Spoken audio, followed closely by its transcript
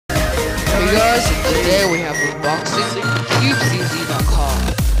guys, and today we have unboxing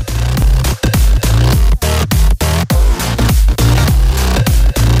CubeCZ.com.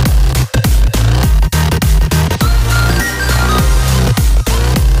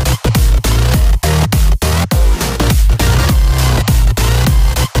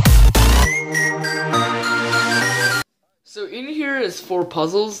 So in here is 4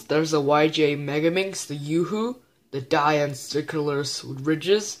 puzzles. There's a YuHu Megaminx, the YuHu, the dayan circulars with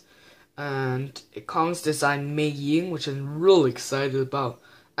ridges, and a Kong's design Mei Ying, which I'm really excited about,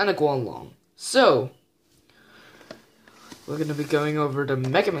 and a Guanlong. So we're gonna be going over the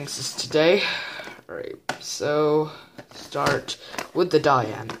Megaminxes today. Alright, so start with the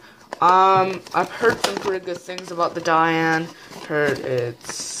dayan. I've heard some pretty good things about the dayan. Heard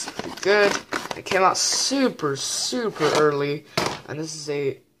it's pretty good. It came out super early, and this is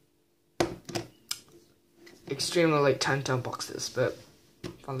a extremely late time to unbox this, but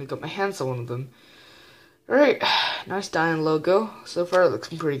finally got my hands on one of them. Alright, nice dayan logo. So far it looks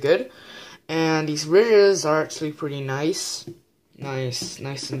pretty good. And these ridges are actually pretty nice. Nice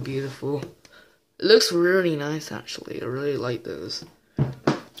and beautiful. It looks really nice actually. I really like those.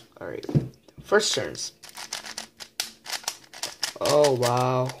 Alright, first turns. Oh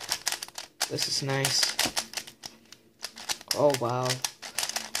wow. This is nice. Oh wow.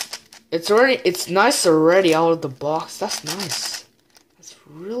 It's nice already out of the box. That's nice. That's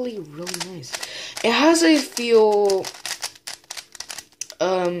really nice. It has a feel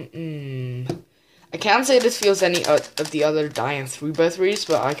I can't say this feels any of the other dayan 3x3s,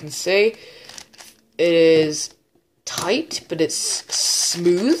 but I can say it is tight, but it's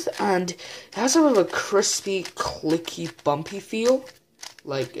smooth, and it has sort of a crispy, clicky, bumpy feel.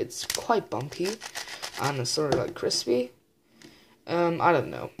 Like, it's quite bumpy, and it's sort of like crispy. I don't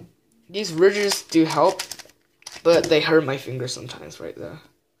know. These ridges do help, but they hurt my fingers sometimes right there.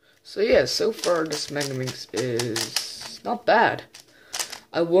 So yeah, so far this Megaminx is not bad.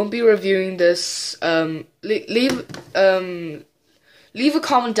 I won't be reviewing this. Leave a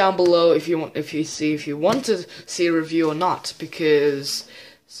comment down below if you want to see a review or not, because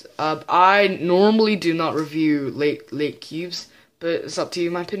I normally do not review late cubes, but it's up to you,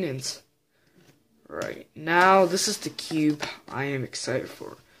 my opinions. Right, now this is the cube I am excited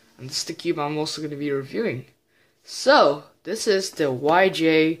for, and this is the cube I'm also going to be reviewing. So this is the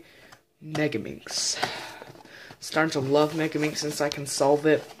YuHu Megaminx. Starting to love Megaminx since I can solve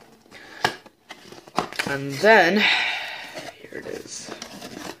it. And then here it is.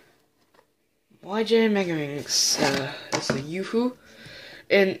 YuHu Megaminx. It's a YuHu.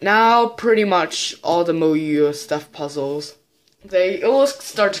 And now pretty much all the Moyu stuff puzzles, they all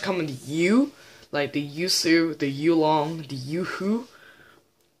start to come in the U, like the Yusu, the Yulong, the YuHu.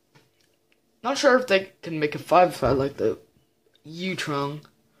 Not sure if they can make a 5-5 like the Yutrong.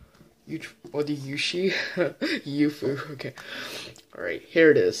 Or the Yushi. Yufu, okay. Alright,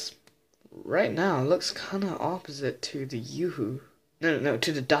 here it is. Right now, it looks kind of opposite to the YuHu. No,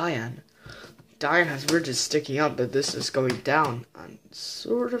 to the dayan. Dayan has ridges sticking up, but this is going down and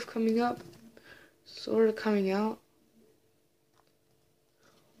sort of coming up. Sort of coming out.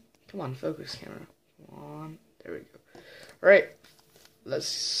 Come on, focus camera. Come on. There we go. Alright.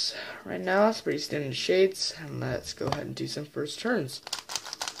 Right now, it's pretty standard shades, and let's go ahead and do some first turns.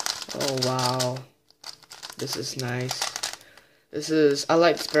 Oh wow. This is nice. I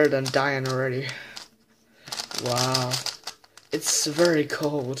like this better than dayan already. Wow. It's very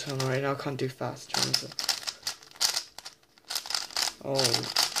cold, and right now I can't do fast turns. Oh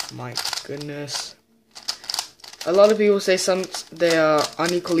my goodness. A lot of people say they are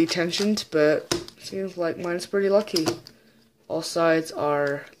unequally tensioned, but it seems like mine's pretty lucky. All sides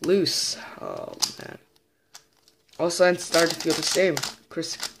are loose. Oh man. All sides start to feel the same.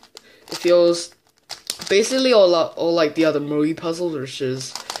 It feels basically all like the other Moe puzzles, which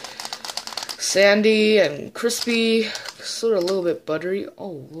is sandy and crispy, sort of a little bit buttery.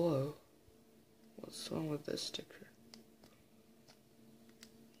 Oh whoa. What's wrong with this sticker?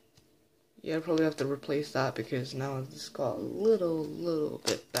 Yeah, I probably have to replace that because now it's got a little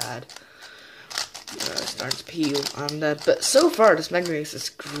bit bad. It's starting to peel, and but so far this Megaminx is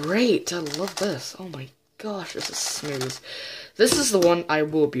great. I love this. Oh my gosh, this is smooth. This is the one I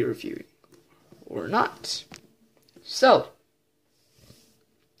will be reviewing, or not. So,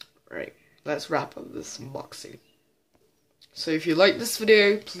 right, let's wrap up this unboxing. So if you like this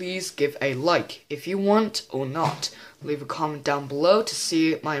video, please give a like. If you want or not, leave a comment down below to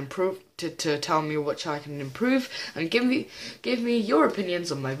see my to tell me what I can improve, and give me your opinions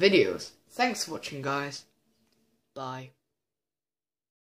on my videos. Thanks for watching, guys. Bye.